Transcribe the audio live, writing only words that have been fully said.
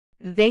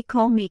They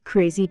call me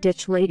crazy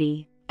ditch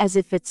lady, as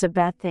if it's a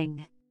bad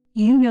thing.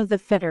 You know the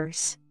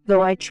fetters,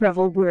 though I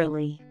travel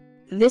wearily.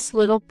 This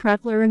little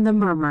prattler in the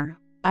murmur,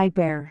 I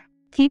bear.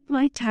 Keep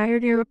my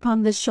tired ear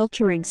upon the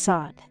sheltering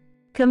sod.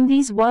 Come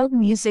these wild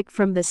music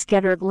from the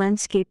scattered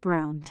landscape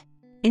round.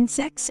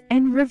 Insects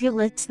and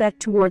rivulets that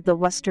toward the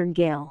western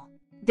gale,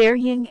 their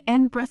young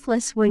and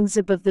breathless wings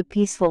above the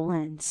peaceful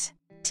lands,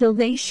 till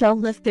they shall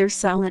lift their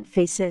silent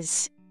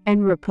faces,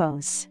 and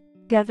repose,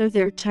 gather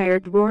their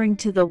tired roaring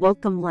to the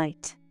welcome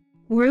light.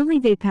 Wearily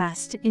they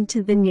passed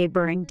into the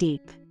neighboring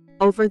deep,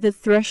 over the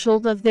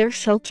threshold of their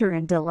shelter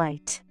and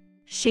delight,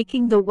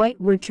 shaking the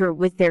white winter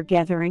with their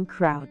gathering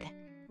crowd,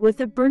 with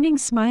a burning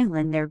smile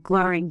in their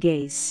glaring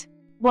gaze,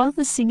 while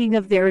the singing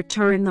of their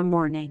attar in the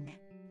morning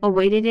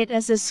awaited it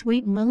as a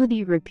sweet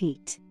melody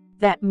repeat,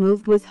 that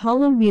moved with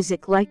hollow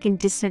music like in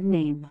distant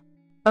name.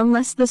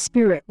 Unless the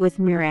spirit with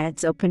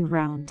myriads open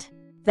round,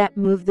 that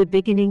moved the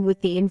beginning with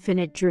the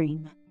infinite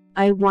dream.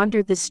 I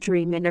wandered the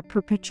stream in a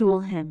perpetual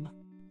hymn,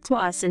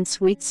 'twas in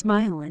sweet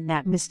smile in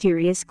that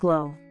mysterious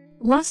glow,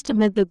 lost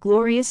amid the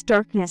glorious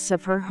darkness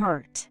of her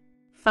heart,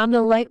 found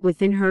a light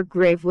within her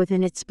grave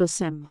within its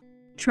bosom,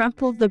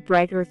 trampled the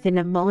bright earth in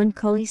a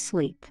melancholy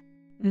sleep.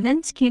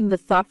 Thence came the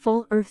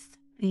thoughtful earth,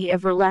 the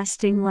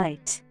everlasting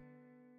light,